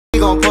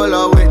gon' pull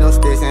up with them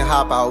sticks and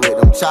hop out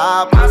with them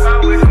choppers.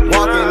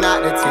 Walking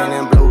out the 10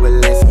 in blue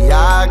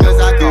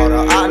Balenciagas. I caught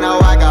her out, now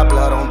I got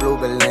blood on blue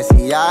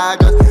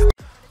Balenciagas.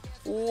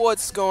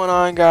 What's going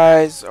on,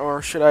 guys,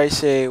 or should I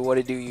say what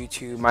it do,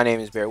 YouTube? My name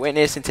is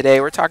bearrwitness, and today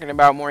we're talking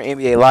about more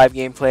NBA Live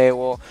gameplay.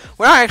 Well,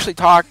 we're not actually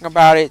talking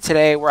about it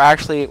today. We're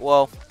actually,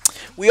 well,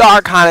 we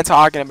are kind of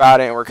talking about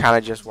it, and we're kind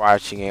of just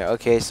watching it.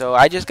 Okay, so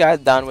I just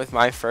got done with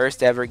my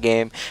first ever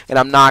game, and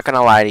I'm not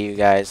gonna lie to you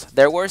guys,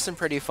 there were some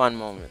pretty fun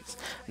moments.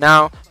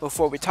 Now,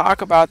 before we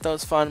talk about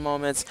those fun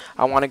moments,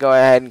 I want to go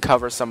ahead and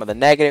cover some of the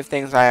negative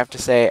things I have to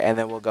say, and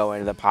then we'll go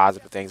into the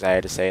positive things I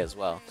had to say as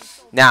well.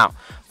 Now,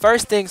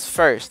 first things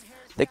first.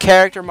 The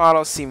character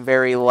models seem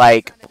very,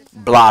 like,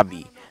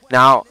 blobby.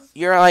 Now,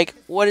 you're like,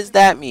 what does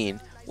that mean?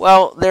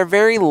 Well, they're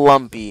very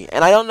lumpy,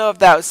 and I don't know if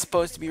that was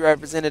supposed to be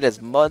represented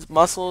as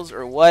muscles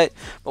or what,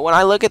 but when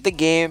I look at the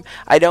game,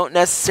 I don't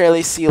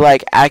necessarily see,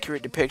 like,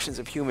 accurate depictions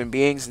of human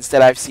beings.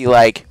 Instead, I see,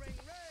 like,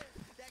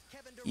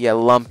 yeah,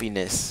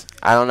 lumpiness.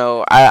 I don't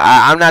know.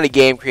 I'm not a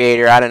game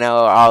creator. I don't know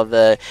all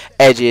the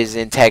edges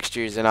and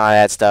textures and all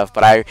that stuff.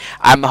 But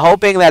I'm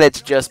hoping that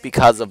it's just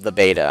because of the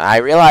beta. I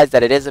realize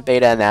that it is a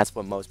beta, and that's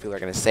what most people are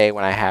going to say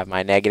when I have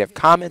my negative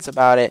comments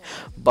about it.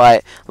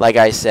 But like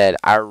I said,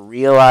 I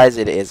realize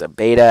it is a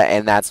beta,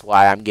 and that's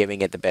why I'm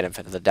giving it the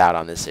benefit of the doubt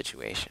on this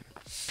situation.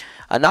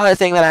 Another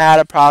thing that I had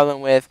a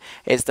problem with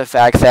is the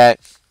fact that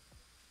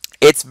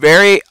it's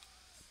very...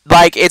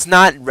 like, it's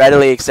not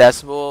readily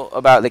accessible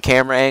about the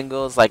camera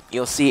angles. Like,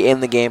 you'll see in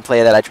the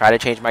gameplay that I try to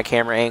change my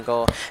camera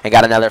angle and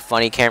got another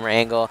funny camera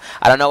angle.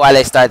 I don't know why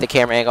they start the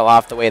camera angle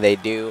off the way they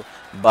do,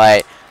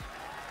 but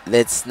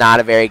it's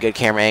not a very good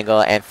camera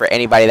angle. And for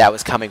anybody that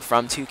was coming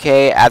from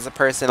 2K, as a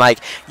person, like,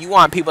 you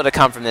want people to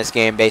come from this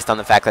game based on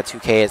the fact that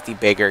 2K is the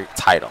bigger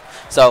title.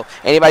 So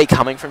anybody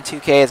coming from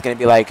 2K is going to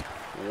be like,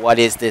 what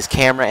is this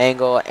camera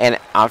angle? And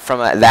from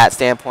that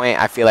standpoint,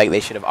 I feel like they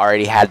should have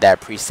already had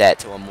that preset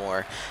to a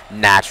more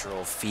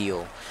natural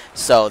feel.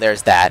 So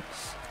there's that.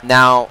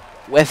 Now,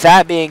 with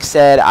that being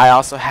said, I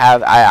also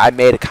have I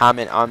made a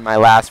comment on my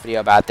last video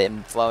about the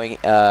flowing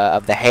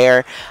of the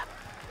hair.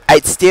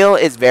 It still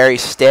is very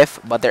stiff,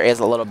 but there is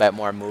a little bit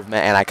more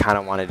movement, and I kind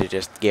of wanted to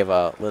just give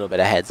a little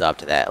bit of heads up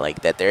to that,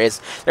 like that there's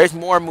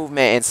more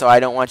movement, and so I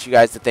don't want you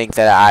guys to think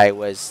that I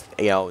was,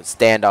 you know,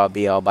 stand all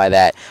be all by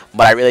that.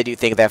 But I really do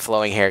think that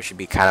flowing hair should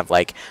be kind of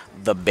like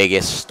the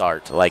biggest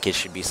start. Like, it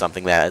should be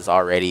something that is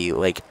already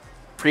like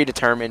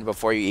predetermined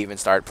before you even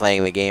start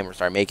playing the game or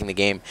start making the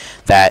game,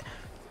 that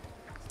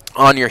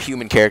on your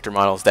human character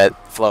models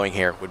that flowing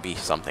hair would be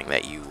something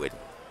that you would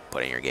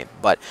put in your game.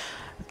 But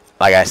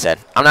like I said,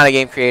 I'm not a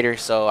game creator,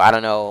 so I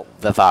don't know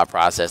the thought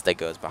process that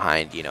goes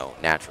behind, you know,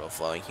 natural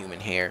flowing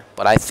human hair.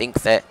 But I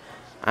think that,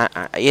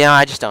 you know,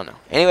 I just don't know.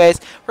 Anyways,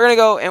 we're going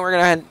to go and we're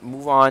going to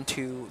move on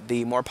to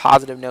the more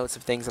positive notes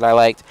of things that I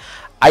liked.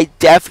 I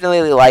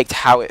definitely liked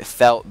how it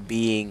felt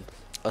being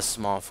a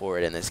small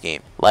forward in this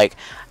game. Like,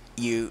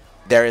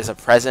 there is a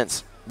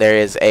presence, there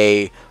is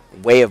a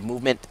way of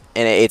movement,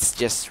 and it's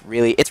just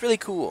really, it's really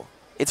cool.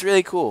 It's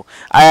really cool.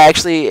 I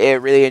actually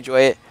really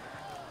enjoy it,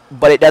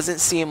 but it doesn't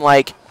seem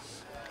like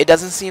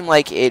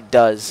it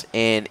does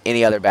in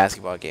any other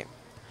basketball game.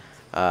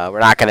 We're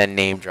not going to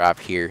name drop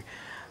here,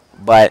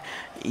 but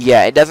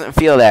yeah, it doesn't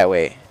feel that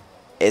way.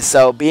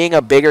 So being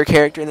a bigger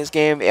character in this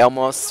game, it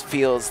almost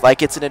feels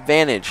like it's an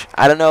advantage.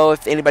 I don't know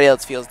if anybody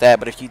else feels that,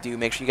 but if you do,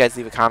 make sure you guys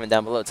leave a comment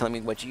down below telling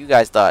me what you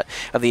guys thought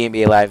of the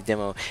NBA Live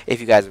demo,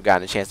 if you guys have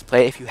gotten a chance to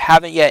play it. If you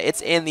haven't yet,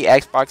 it's in the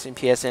Xbox and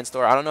PSN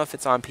store. I don't know if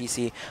it's on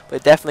PC,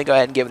 but definitely go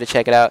ahead and give it a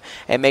check it out,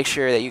 and make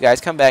sure that you guys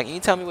come back and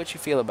you tell me what you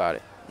feel about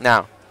it.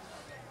 Now,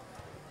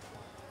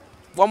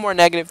 one more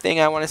negative thing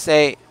I want to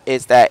say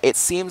is that it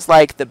seems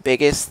like the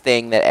biggest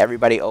thing that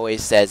everybody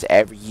always says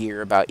every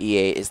year about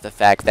EA is the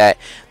fact that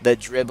the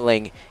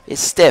dribbling is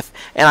stiff,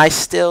 and I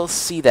still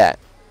see that.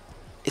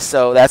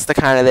 So that's the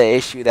kind of the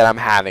issue that I'm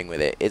having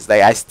with it. Is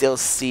like I still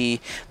see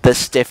the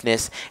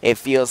stiffness. It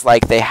feels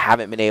like they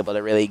haven't been able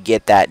to really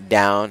get that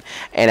down,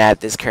 and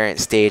at this current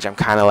stage, I'm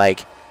kind of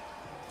like,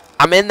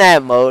 I'm in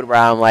that mode where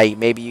I'm like,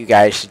 maybe you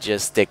guys should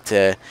just stick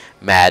to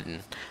Madden.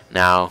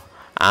 Now,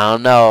 I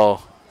don't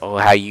know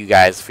how you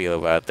guys feel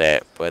about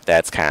that, but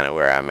that's kind of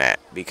where I'm at,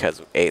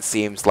 because it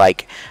seems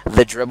like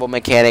the dribble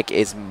mechanic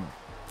is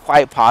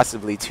quite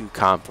possibly too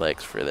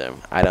complex for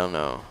them. I don't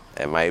know.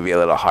 It might be a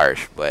little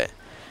harsh, but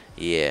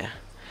yeah.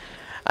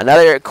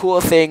 Another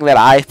cool thing that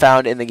I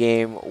found in the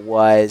game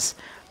was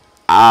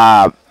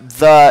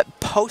the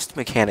post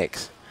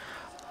mechanics.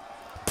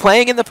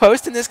 Playing in the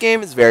post in this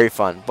game is very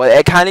fun, but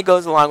it kind of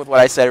goes along with what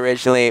I said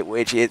originally,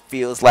 which it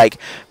feels like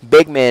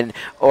big men,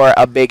 or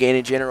a big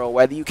in general,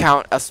 whether you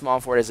count a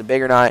small forward as a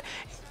big or not,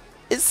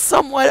 is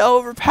somewhat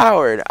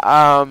overpowered.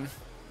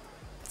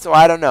 So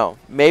I don't know.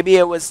 Maybe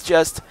it was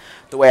just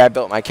the way I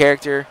built my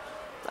character.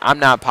 I'm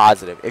not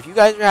positive. If you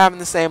guys are having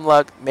the same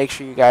luck, make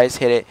sure you guys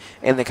hit it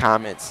in the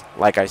comments,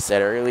 like I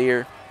said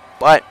earlier.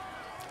 But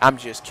I'm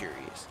just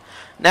curious.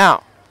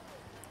 Now,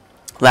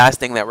 last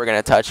thing that we're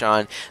going to touch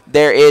on,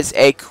 there is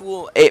a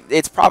cool,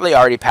 it's probably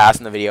already passed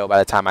in the video by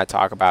the time I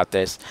talk about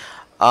this,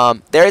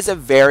 there is a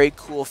very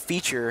cool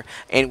feature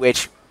in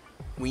which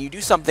when you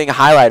do something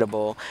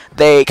highlightable,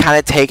 they kind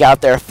of take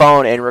out their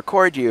phone and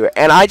record you.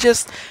 And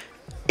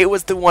it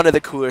was one of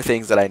the cooler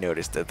things that I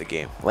noticed of the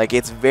game. Like,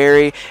 it's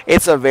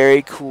a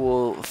very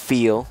cool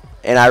feel,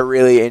 and I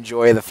really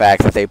enjoy the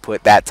fact that they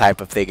put that type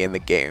of thing in the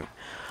game.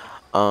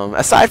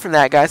 Aside from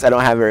that, guys, I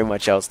don't have very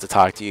much else to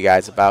talk to you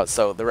guys about,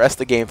 so the rest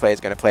of the gameplay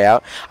is going to play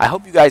out. I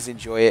hope you guys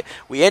enjoy it.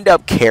 We end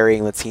up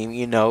carrying the team,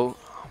 you know,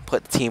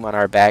 put the team on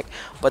our back,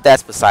 but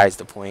that's besides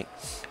the point.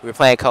 We were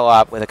playing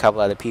co-op with a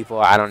couple other people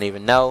I don't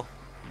even know.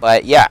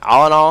 But yeah,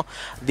 all in all,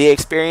 the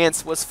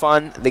experience was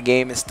fun. The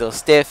game is still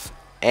stiff,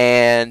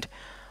 and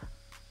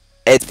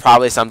it's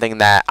probably something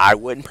that I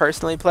wouldn't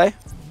personally play,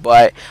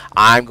 but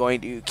I'm going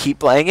to keep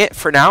playing it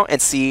for now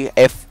and see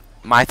if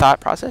my thought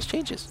process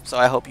changes. So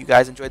I hope you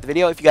guys enjoyed the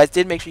video. If you guys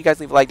did, make sure you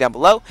guys leave a like down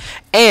below.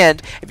 And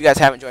if you guys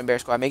haven't joined Bear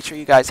Squad, make sure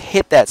you guys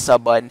hit that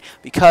sub button,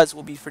 because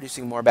we'll be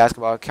producing more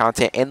basketball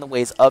content in the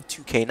ways of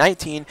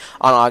 2K19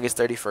 on August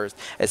 31st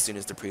as soon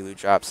as the prelude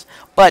drops.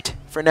 But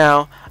for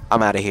now,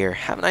 I'm out of here.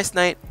 Have a nice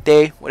night,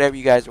 day, whatever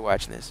you guys are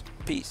watching this.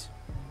 Peace.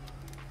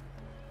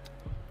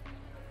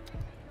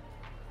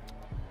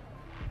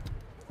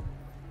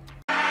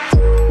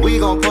 We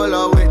gon' pull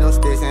up with them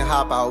sticks and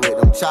hop out with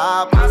them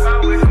choppers.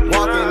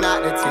 Walking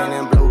out the 10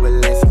 in blue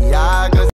Balenciagas.